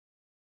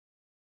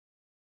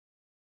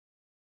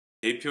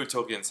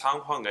대표적인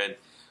상황은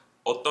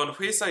어떤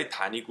회사에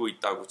다니고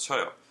있다고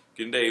쳐요.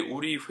 근데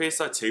우리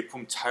회사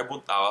제품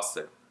잘못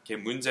나왔어요. 그게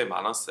문제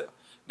많았어요.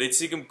 근데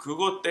지금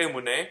그것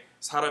때문에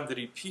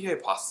사람들이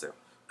피해 봤어요.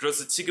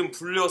 그래서 지금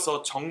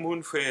불려서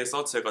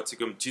정문회에서 제가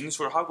지금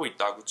진술하고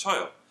있다고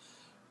쳐요.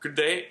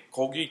 근데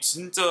거기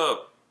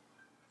진짜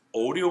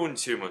어려운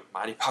질문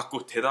많이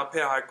받고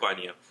대답해야 할 거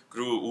아니에요.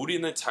 그리고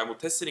우리는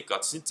잘못했으니까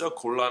진짜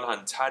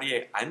곤란한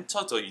자리에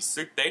앉혀져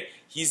있을 때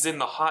he's in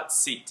the hot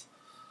seat.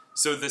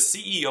 So the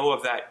CEO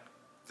of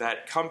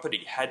that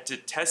company had to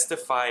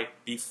testify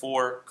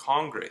before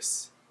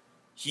Congress.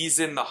 He's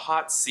in the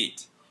hot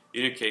seat.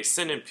 이렇게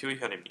쓰는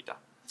표현입니다.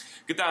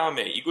 그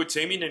다음에 이거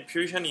재미있는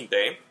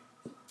표현인데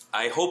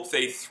I hope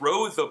they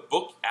throw the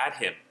book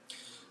at him.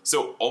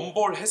 So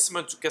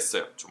엄벌했으면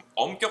좋겠어요. 좀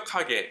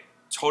엄격하게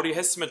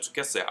처리했으면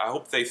좋겠어요. I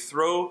hope they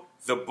throw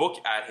the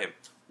book at him.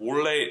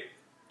 원래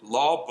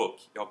law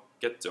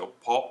book였겠죠.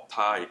 법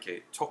다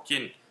이렇게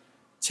적힌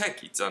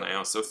책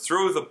있잖아요. So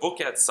throw the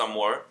book at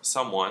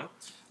someone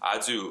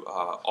아주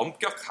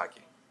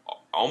엄격하게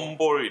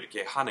엄벌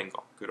이렇게 하는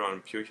거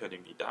그런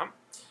표현입니다.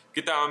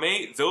 그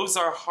다음에 those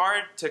are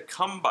hard to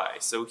come by.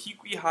 So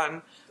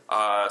희귀한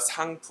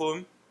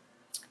상품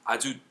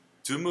아주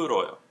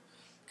드물어요.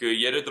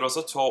 그 예를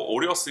들어서 저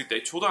어렸을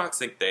때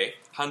초등학생 때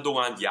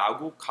한동안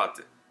야구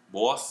카드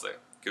모았어요.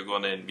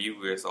 그거는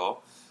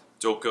미국에서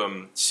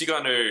조금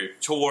시간을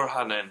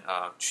초월하는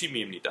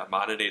취미입니다.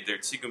 많은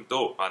애들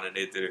지금도 많은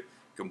애들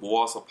그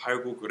모아서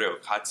팔고 그래요.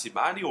 가치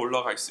많이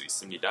올라갈 수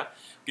있습니다.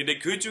 근데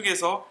그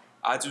중에서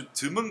아주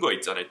드문 거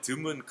있잖아요.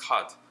 드문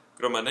카드.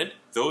 그러면은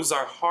those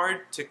are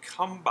hard to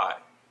come by.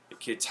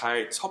 이렇게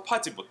잘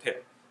접하지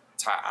못해요.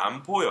 잘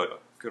안 보여요.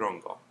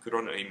 그런 거.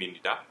 그런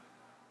의미입니다.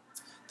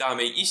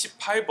 다음에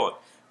 28번.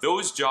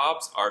 Those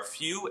jobs are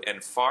few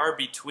and far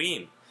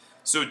between.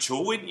 So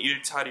좋은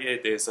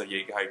일자리에 대해서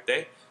얘기할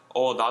때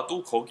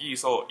나도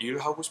거기서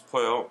일하고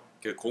싶어요.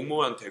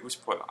 공무원 되고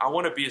싶어요. I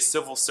want to be a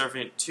civil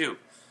servant too.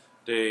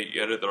 네,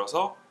 예를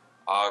들어서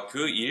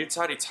그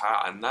일자리 잘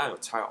안 나요.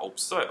 잘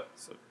없어요.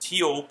 So,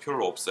 TO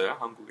별로 없어요.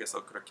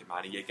 한국에서 그렇게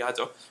많이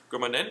얘기하죠.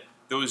 그러면은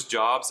those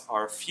jobs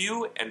are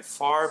few and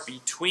far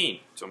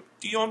between. 좀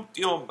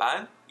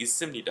띄엄띄엄만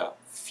있습니다.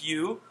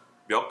 few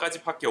몇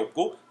가지밖에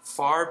없고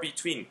far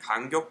between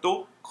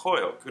간격도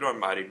커요. 그런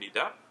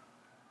말입니다.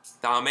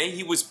 다음에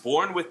he was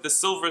born with the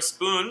silver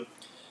spoon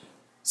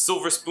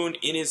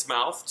in his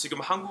mouth.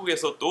 지금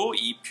한국에서도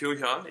이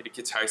표현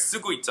이렇게 잘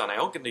쓰고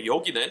있잖아요. 근데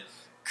여기는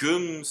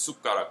금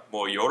숟가락,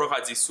 뭐 여러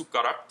가지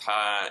숟가락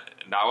다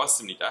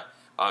나왔습니다.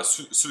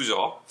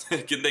 수죠.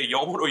 근데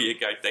영어로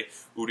얘기할 때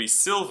우리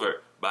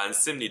silver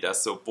많습니다.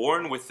 So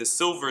born with the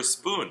silver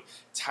spoon.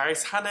 잘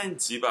사는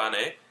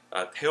집안에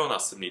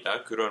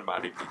태어났습니다. 그런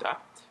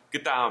말입니다.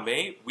 그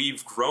다음에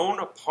we've grown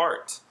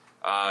apart.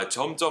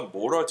 점점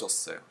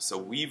멀어졌어요. So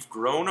we've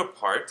grown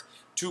apart.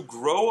 To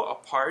grow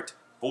apart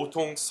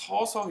보통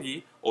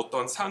서서히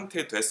어떤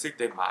상태 됐을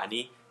때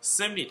많이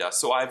씁니다.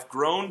 So I've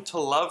grown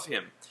to love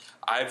him.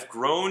 I've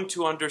grown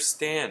to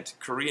understand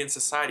Korean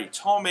society.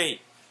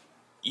 처음에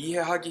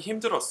이해하기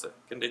힘들었어요.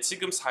 근데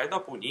지금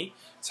살다 보니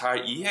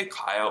잘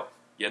이해가요.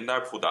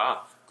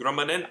 옛날보다.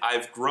 그러면은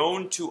I've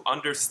grown to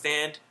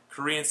understand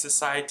Korean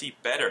society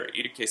better.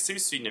 이렇게 쓸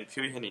수 있는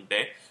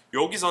표현인데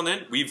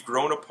여기서는 we've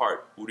grown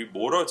apart. 우리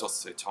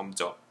멀어졌어요.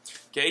 점점.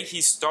 Okay,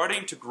 he's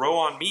starting to grow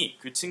on me.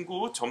 그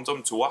친구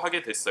점점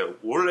좋아하게 됐어요.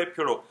 원래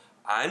별로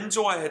안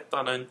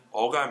좋아했다는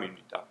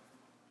어감입니다.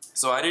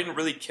 So I didn't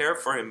really care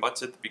for him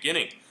much at the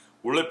beginning.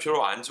 원래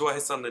별로 안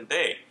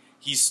좋아했었는데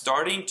he's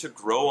starting to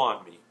grow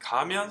on me.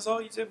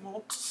 가면서 이제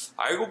뭐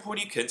알고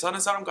보니 괜찮은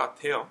사람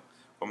같아요.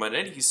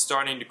 그러면은 he's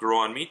starting to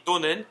grow on me.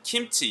 또는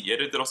김치.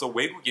 예를 들어서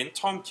외국인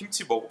처음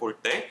김치 먹어볼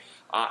때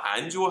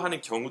안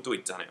좋아하는 경우도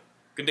있잖아요.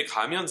 근데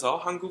가면서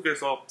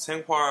한국에서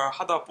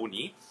생활하다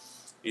보니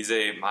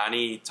이제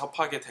많이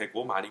접하게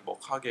되고 많이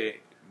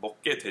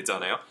먹게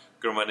되잖아요.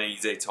 그러면은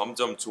이제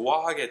점점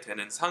좋아하게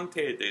되는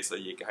상태에 대해서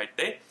얘기할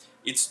때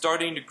It's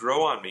starting to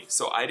grow on me.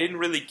 So I didn't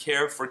really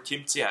care for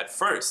kimchi at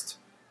first,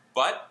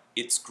 but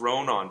it's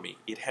grown on me.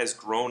 It has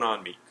grown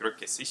on me.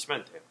 그렇게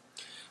쓰시면 돼요.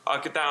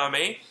 그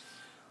다음에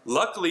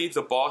Luckily,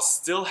 the boss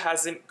still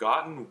hasn't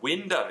gotten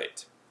wind of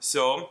it.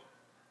 So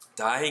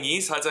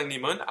다행히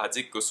사장님은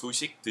아직 그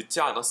소식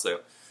듣지 않았어요.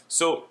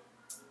 So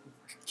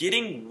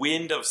getting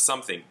wind of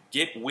something,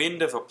 get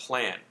wind of a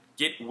plan,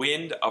 get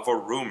wind of a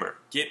rumor,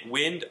 get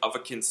wind of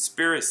a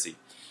conspiracy.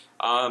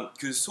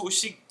 그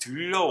소식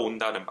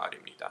들려온다는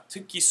말입니다.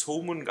 특히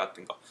소문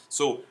같은 거.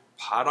 So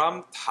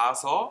바람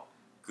타서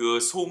그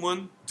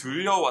소문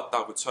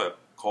들려왔다고 쳐요.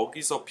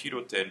 거기서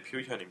비롯된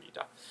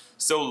표현입니다.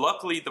 So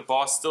luckily the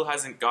boss still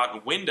hasn't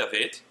gotten wind of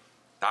it.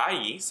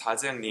 다행히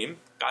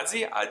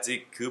사장님까지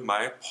아직 그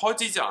말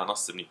퍼지지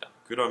않았습니다.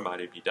 그런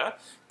말입니다.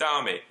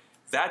 다음에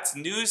That's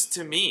news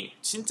to me.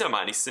 진짜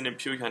많이 쓰는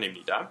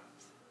표현입니다.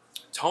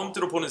 처음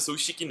들어보는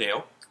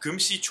소식이네요.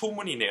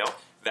 금시초문이네요.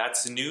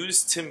 That's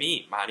news to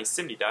me. 많이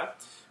씁니다.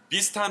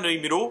 비슷한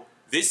의미로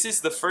This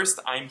is the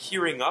first I'm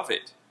hearing of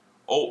it.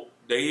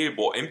 내일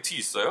뭐 MT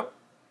있어요?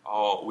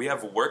 we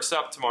have a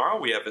workshop tomorrow.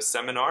 We have a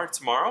seminar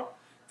tomorrow.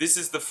 This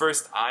is the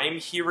first I'm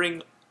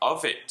hearing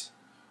of it.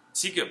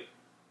 지금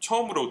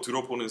처음으로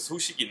들어보는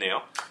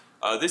소식이네요.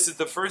 This is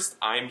the first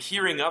I'm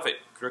hearing of it.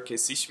 그렇게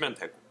쓰시면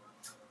되고.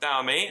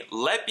 다음에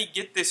let me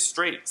get this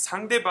straight.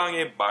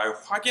 상대방의 말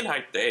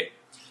확인할 때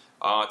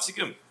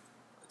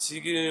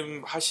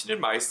지금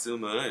하시는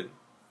말씀은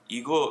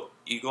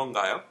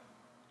이건가요?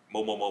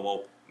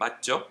 뭐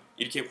맞죠?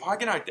 이렇게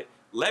확인할 때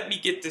let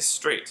me get this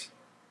straight.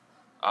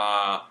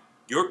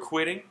 You're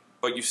quitting,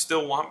 but you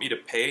still want me to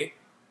pay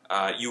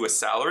you a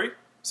salary?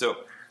 So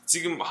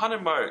지금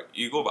하는 말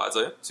이거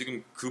맞아요?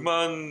 지금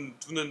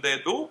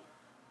그만두는데도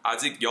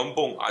아직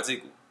연봉,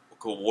 아직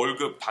그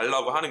월급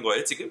달라고 하는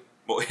거예요, 지금?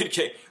 뭐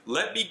이렇게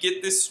let me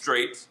get this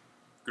straight.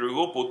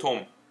 그리고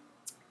보통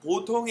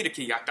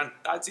이렇게 약간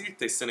따질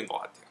때 쓰는 것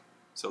같아요.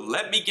 So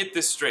let me get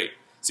this straight.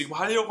 지금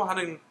하려고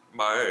하는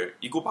말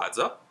이거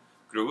맞아?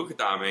 그리고 그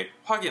다음에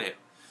확인해요.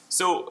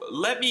 So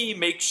let me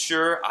make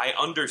sure I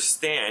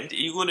understand.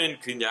 이거는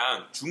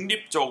그냥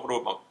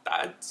중립적으로 막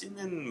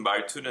따지는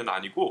말투는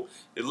아니고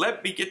let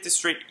me get this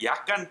straight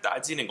약간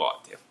따지는 것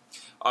같아요.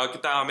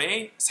 그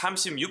다음에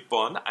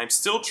 36번 I'm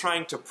still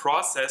trying to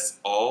process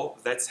all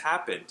that's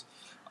happened.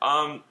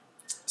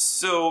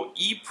 So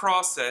이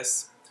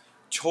process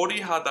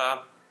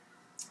처리하다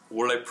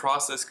원래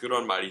process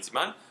그런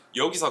말이지만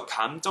여기서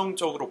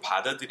감정적으로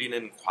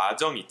받아들이는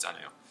과정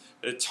있잖아요.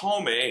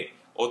 처음에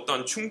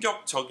어떤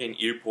충격적인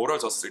일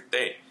벌어졌을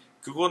때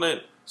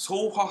그거는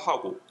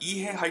소화하고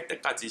이해할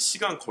때까지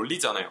시간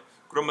걸리잖아요.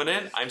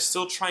 그러면은 I'm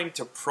still trying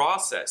to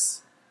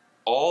process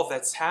all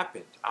that's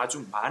happened.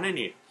 아주 많은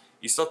일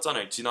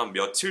있었잖아요. 지난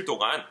며칠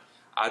동안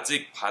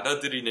아직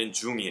받아들이는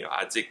중이에요.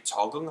 아직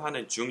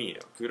적응하는 중이에요.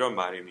 그런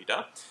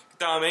말입니다. 그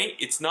다음에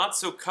It's not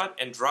so cut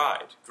and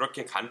dried.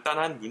 그렇게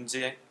간단한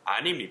문제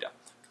아닙니다.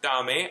 그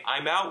다음에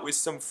I'm out with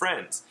some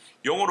friends.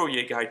 영어로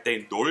얘기할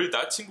때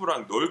놀다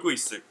친구랑 놀고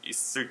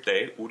있을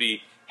때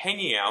우리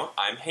hanging out,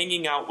 I'm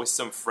hanging out with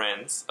some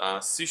friends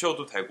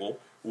쓰셔도 되고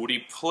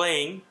우리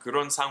playing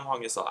그런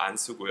상황에서 안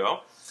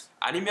쓰고요.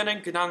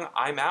 아니면은 그냥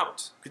I'm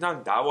out,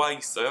 그냥 나와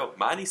있어요.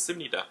 많이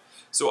씁니다.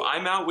 So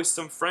I'm out with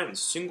some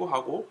friends.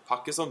 친구하고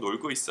밖에서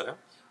놀고 있어요.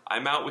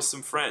 I'm out with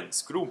some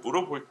friends. 그리고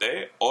물어볼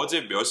때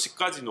어제 몇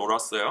시까지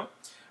놀았어요?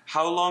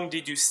 How long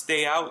did you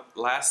stay out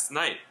last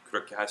night?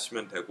 그렇게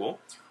하시면 되고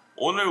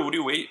오늘 우리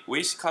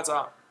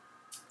외식하자.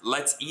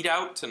 Let's eat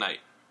out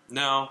tonight.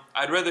 No,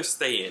 I'd rather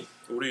stay in.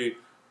 우리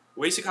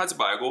외식하지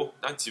말고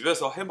그냥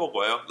집에서 해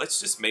먹어요. Let's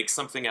just make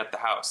something at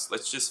the house.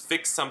 Let's just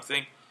fix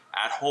something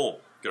at home.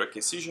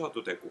 그렇게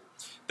쓰셔도 되고.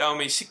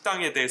 다음에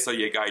식당에 대해서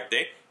얘기할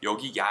때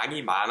여기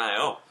양이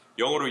많아요.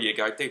 영어로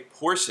얘기할 때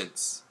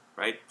portions,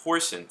 right?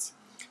 Portions.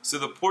 So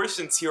the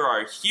portions here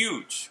are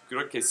huge.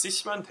 그렇게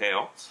쓰시면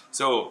돼요.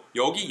 So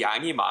여기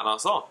양이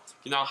많아서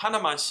그냥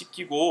하나만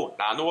시키고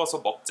나누어서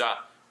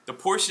먹자. The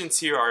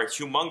portions here are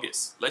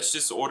humongous. Let's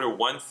just order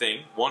one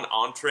thing, one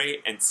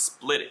entree, and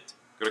split it.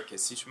 그렇게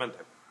쓰시면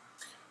되고.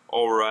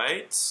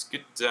 Alright.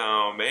 그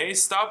다음에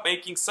stop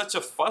making such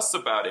a fuss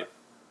about it.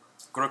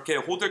 그렇게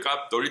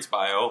호들갑 떨지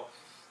마요.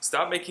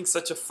 Stop making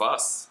such a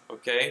fuss.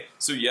 Okay?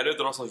 So 예를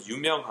들어서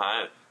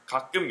유명한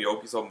가끔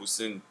여기서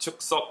무슨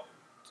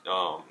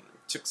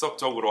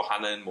즉석적으로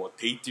하는 뭐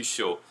데이트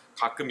쇼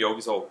가끔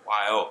여기서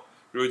와요.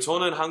 그리고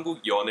저는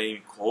한국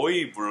연예인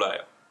거의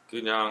몰라요.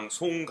 그냥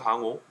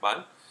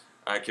송강호만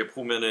이렇게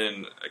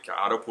보면은 이렇게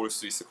알아볼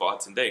수 있을 것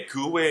같은데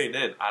그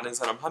외에는 아는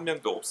사람 한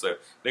명도 없어요.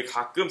 근데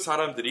가끔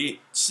사람들이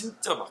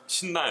진짜 막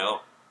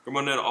신나요.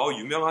 그러면은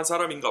유명한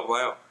사람인가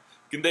봐요.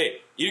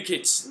 근데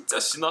이렇게 진짜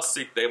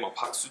신났을 때 막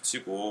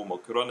박수치고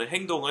뭐 그러는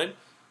행동은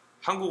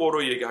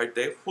한국어로 얘기할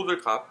때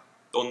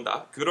호들갑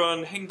떤다.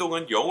 그런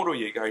행동은 영어로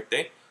얘기할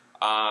때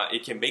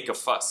it can make a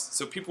fuss.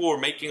 So people were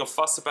making a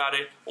fuss about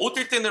it.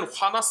 어떨 때는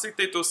화났을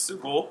때도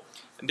쓰고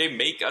근데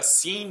make a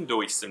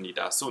scene도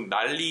있습니다. So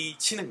난리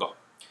치는 거.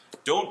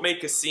 Don't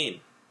make a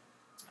scene.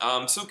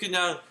 So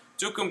그냥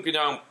조금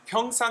그냥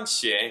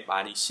평상시에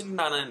많이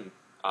신나는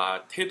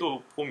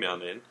태도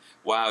보면은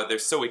wow, they're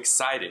so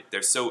excited, they're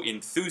so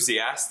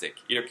enthusiastic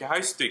이렇게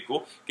할 수도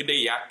있고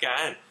근데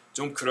약간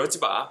좀 그러지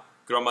마.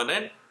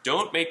 그러면은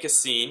don't make a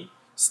scene,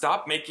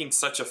 stop making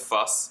such a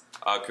fuss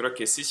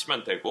그렇게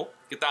쓰시면 되고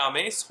그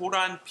다음에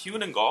소란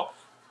피우는 거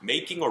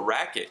making a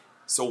racket.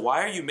 So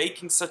why are you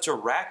making such a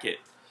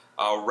racket?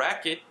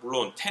 racket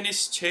물론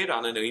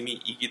테니스채라는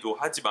의미이기도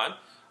하지만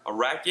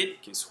racket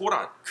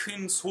소란,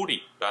 큰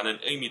소리라는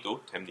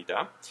의미도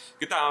됩니다.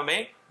 그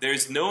다음에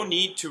There's no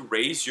need to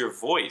raise your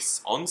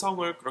voice.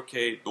 언성을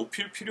그렇게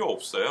높일 필요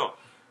없어요.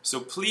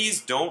 So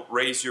please don't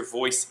raise your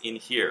voice in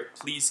here.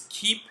 Please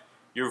keep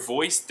your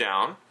voice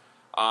down.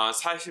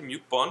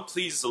 46번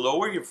Please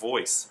lower your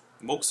voice.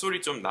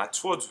 목소리 좀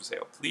낮추어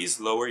주세요.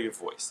 Please lower your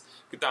voice.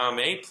 그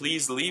다음에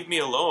Please leave me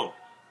alone.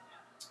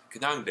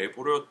 그냥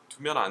내버려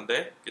두면 안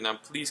돼.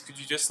 그냥 Please could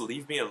you just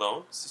leave me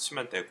alone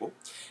쓰시면 되고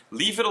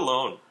Leave it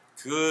alone.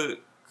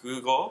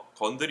 그거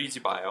건드리지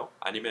마요.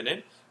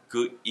 아니면은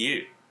그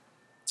일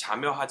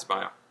참여하지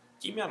마요.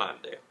 끼면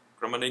안 돼요.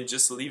 그러면은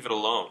just leave it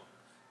alone.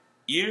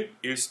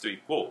 일일 수도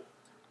있고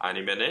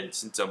아니면은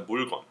진짜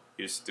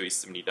물건일 수도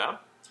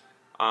있습니다.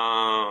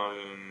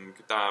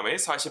 그 다음에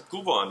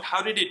 49번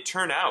How did it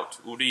turn out?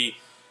 우리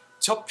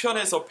첫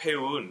편에서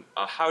배운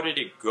How did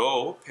it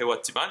go?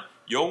 배웠지만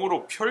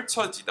영어로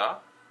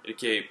펼쳐지다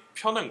이렇게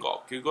펴는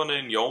거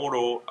그거는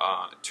영어로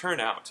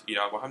turn out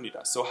이라고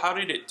합니다. So how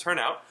did it turn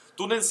out?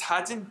 또는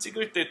사진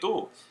찍을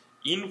때도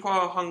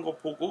인화한 거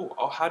보고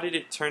how did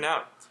it turn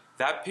out?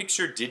 That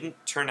picture didn't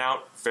turn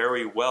out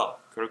very well.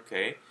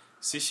 그렇게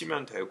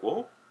쓰시면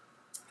되고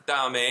그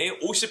다음에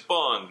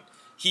 50번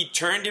He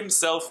turned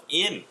himself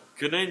in.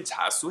 그는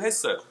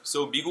자수했어요.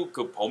 So 미국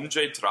그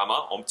범죄 드라마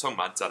엄청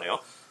많잖아요.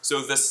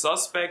 So the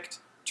suspect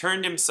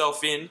turned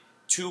himself in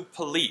to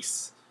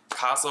police.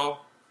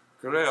 가서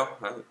그래요.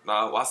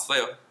 나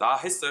왔어요. 나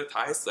했어요.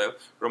 다 했어요.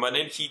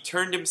 그러면은 he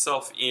turned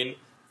himself in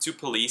to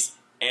police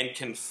and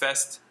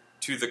confessed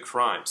to the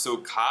crime.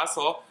 So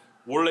가서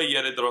원래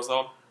예를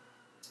들어서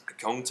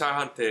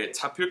경찰한테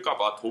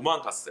잡힐까봐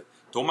도망갔어요.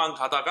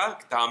 도망가다가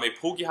그 다음에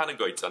포기하는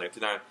거 있잖아요.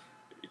 그냥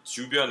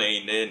주변에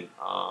있는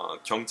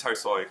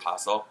경찰서에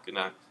가서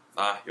그냥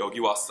여기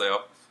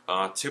왔어요.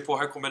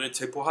 체포할 거면은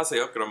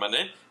체포하세요.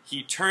 그러면은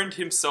he turned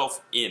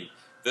himself in.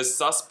 The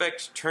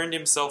suspect turned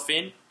himself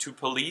in to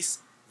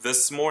police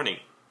this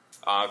morning.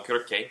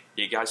 그렇게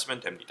얘기하시면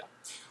됩니다.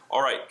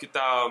 Alright, 그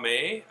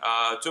다음에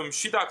좀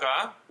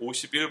쉬다가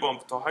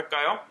 51번부터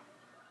할까요?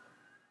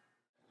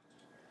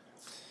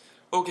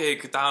 오케이,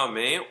 그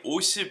다음에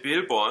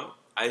 51번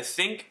I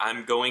think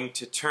I'm going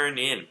to turn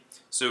in.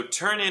 So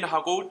turn in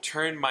하고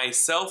turn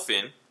myself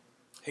in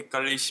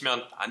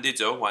헷갈리시면 안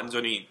되죠.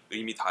 완전히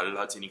의미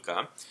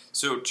달라지니까.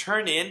 So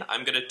turn in,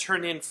 I'm going to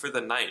turn in for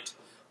the night.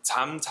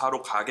 잠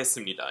자러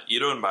가겠습니다.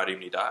 이런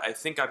말입니다. I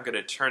think I'm going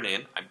to turn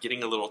in. I'm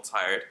getting a little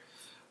tired.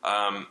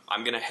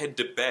 I'm going to head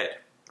to bed.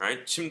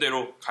 Right?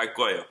 침대로 갈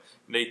거예요.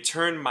 근데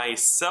turn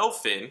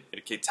myself in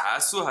이렇게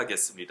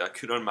자수하겠습니다.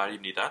 그런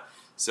말입니다.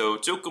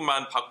 So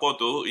조금만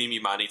바꿔도 의미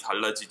많이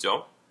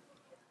달라지죠.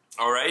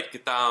 Alright,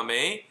 그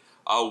다음에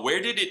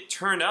where did it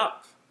turn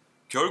up?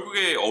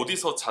 결국에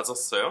어디서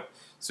찾았어요?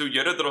 So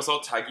예를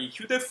들어서 자기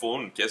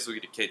휴대폰 계속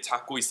이렇게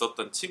잡고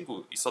있었던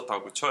친구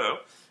있었다고 쳐요.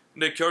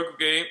 근데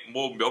결국에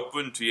뭐 몇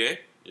분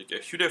뒤에 이렇게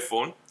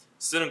휴대폰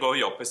쓰는 거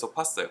옆에서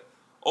봤어요.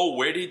 Oh,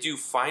 where did you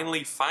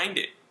finally find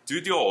it?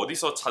 드디어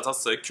어디서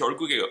찾았어요?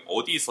 결국에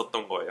어디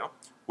있었던 거예요?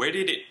 Where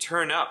did it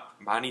turn up?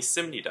 많이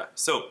씁니다.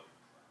 So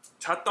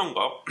찾던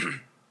거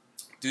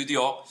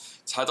드디어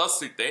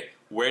찾았을 때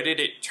Where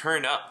did it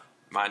turn up?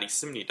 많이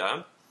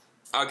씁니다.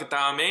 그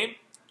다음에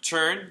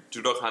turn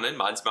들어가는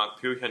마지막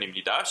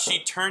표현입니다.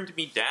 She turned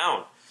me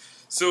down.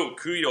 So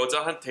그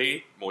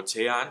여자한테 뭐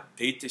제안,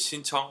 데이트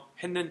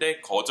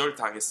신청했는데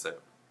거절당했어요.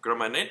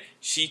 그러면은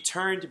she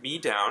turned me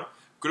down.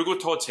 그리고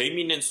더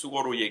재미있는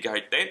수고로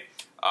얘기할 때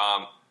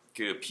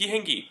그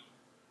비행기,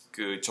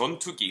 그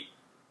전투기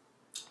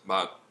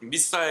막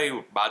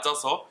미사일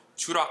맞아서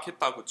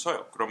추락했다고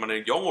쳐요.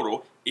 그러면은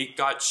영어로 it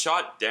got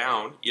shot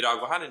down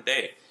이라고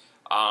하는데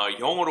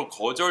영어로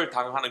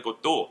거절당하는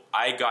것도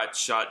I got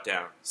shot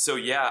down. So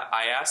yeah,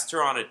 I asked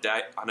her on a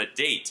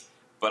date,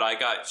 but I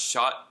got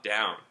shot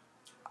down.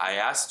 I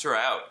asked her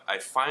out. I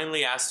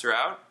finally asked her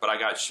out, but I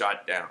got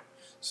shot down.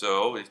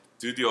 So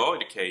드디어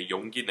이렇게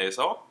용기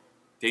내서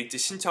데이트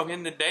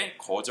신청했는데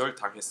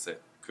거절당했어요.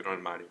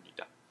 그런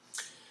말입니다.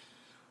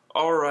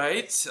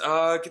 Alright,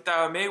 그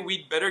다음에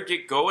we'd better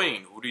get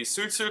going. 우리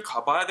슬슬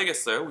가봐야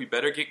되겠어요. We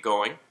better get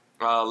going.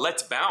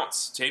 Let's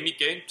bounce.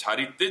 재밌게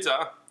자리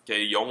뜨자.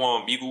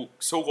 영어 미국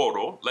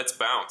속어로 let's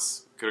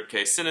bounce.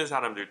 그렇게 쓰는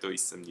사람들도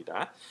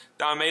있습니다.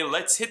 다음에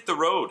let's hit the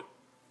road.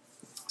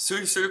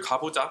 슬슬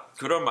가보자.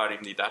 그런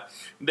말입니다.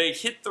 근데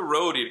hit the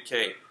road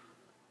이렇게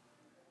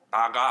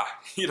나가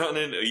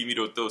이라는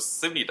의미로 또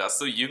씁니다.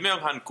 So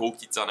유명한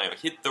곡 있잖아요.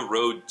 Hit the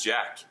road,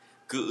 Jack.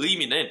 그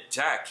의미는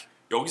Jack,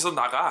 여기서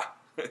나가.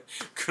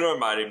 그런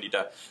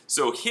말입니다.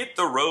 So hit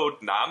the road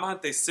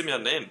남한테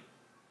쓰면은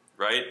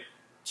right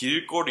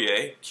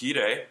길거리에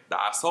길에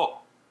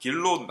나서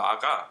길로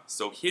나가.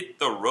 So hit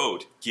the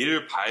road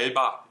길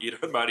밟아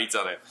이런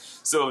말이잖아요.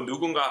 So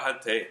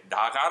누군가한테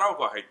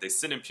나가라고 할 때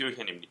쓰는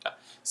표현입니다.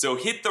 So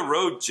hit the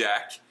road,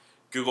 Jack.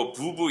 그거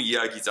부부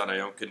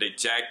이야기잖아요. 근데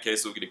Jack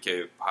계속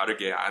이렇게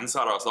바르게 안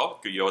살아서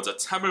그 여자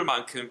참을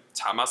만큼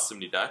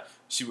참았습니다.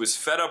 She was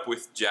fed up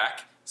with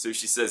Jack, so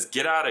she says,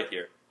 "Get out of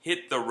here,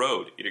 hit the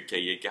road."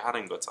 이렇게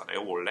얘기하는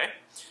거잖아요, 원래.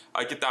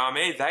 그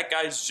다음에 that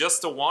guy's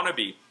just a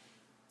wannabe.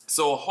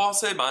 So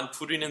허세만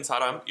부리는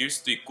사람일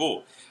수도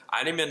있고,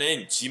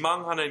 아니면은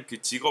지망하는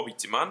그 직업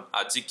있지만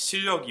아직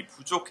실력이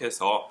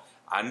부족해서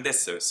안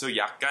됐어요. So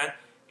약간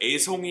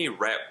애송이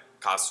랩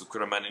가수,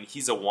 그러면은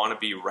he's a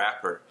wannabe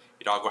rapper.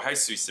 이라고 할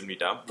수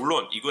있습니다.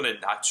 물론 이거는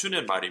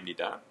낮추는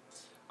말입니다.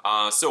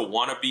 So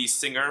wannabe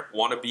singer,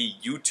 wannabe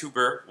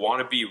YouTuber,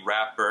 wannabe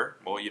rapper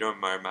뭐 이런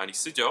말 많이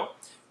쓰죠.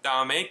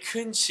 다음에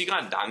큰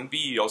시간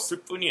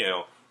낭비였을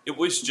뿐이에요. It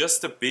was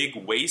just a big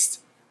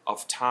waste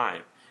of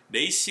time.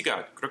 내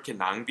시간 그렇게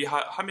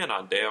낭비하면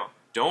안 돼요.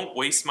 Don't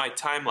waste my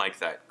time like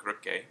that.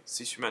 그렇게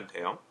쓰시면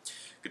돼요.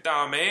 그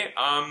다음에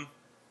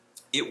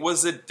it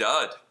was a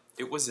dud.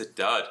 It was a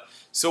dud.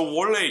 So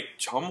원래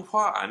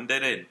점화 안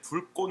되는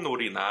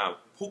불꽃놀이나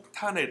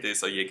폭탄에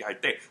대해서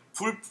얘기할 때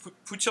불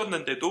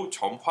붙였는데도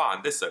점화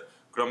안 됐어요.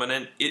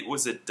 그러면은 it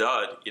was a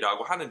dud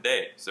이라고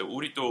하는데 so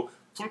우리 또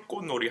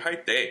불꽃놀이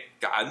할 때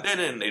안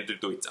되는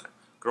애들도 있잖아요.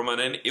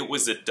 그러면은 it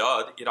was a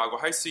dud 이라고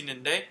할 수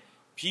있는데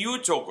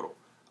비유적으로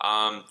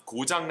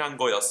고장난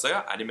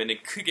거였어요?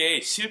 아니면은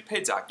크게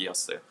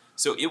실패작이었어요?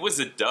 So it was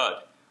a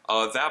dud.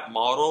 That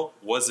model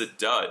was a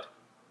dud.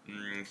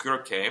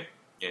 그렇게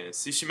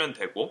쓰시면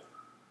되고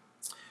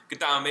그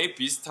다음에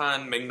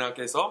비슷한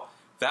맥락에서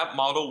That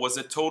model was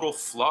a total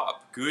flop.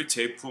 그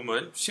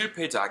제품은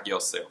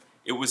실패작이었어요.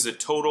 It was a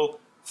total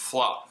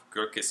flop.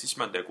 그렇게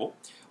쓰시면 되고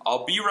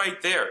I'll be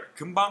right there.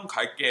 금방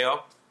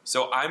갈게요.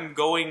 So I'm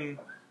going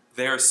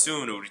there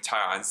soon. 우리 잘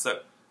안 써요.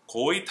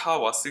 거의 다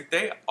왔을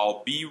때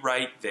I'll be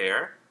right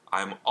there.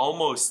 I'm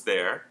almost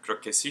there.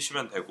 그렇게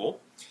쓰시면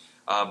되고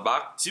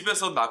막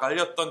집에서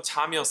나가려던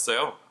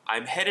참이었어요.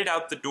 I'm headed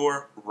out the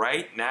door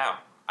right now.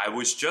 I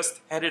was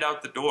just headed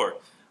out the door.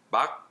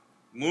 막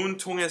문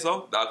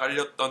통해서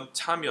나가려던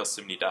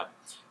참이었습니다.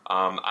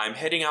 I'm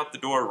heading out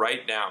the door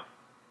right now.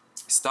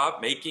 Stop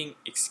making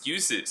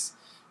excuses.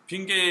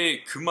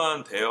 핑계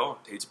그만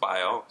대지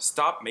마요.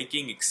 Stop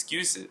making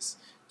excuses.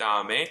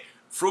 다음에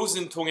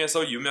Frozen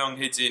통해서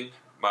유명해진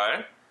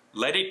말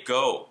Let it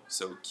go.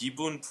 So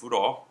기분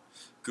풀어.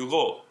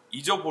 그거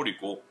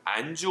잊어버리고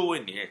안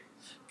좋은 일.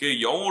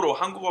 그 영어로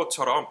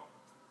한국어처럼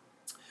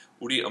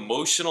우리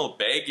emotional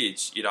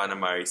baggage이라는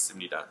말이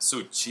있습니다.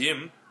 So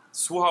짐,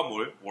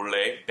 수화물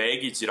원래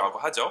baggage라고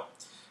하죠.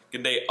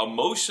 근데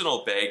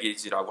emotional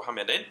baggage라고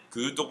하면은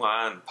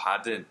그동안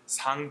받은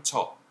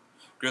상처.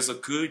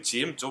 그래서 그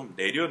짐 좀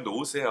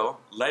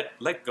내려놓으세요.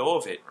 Let go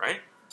of it, right?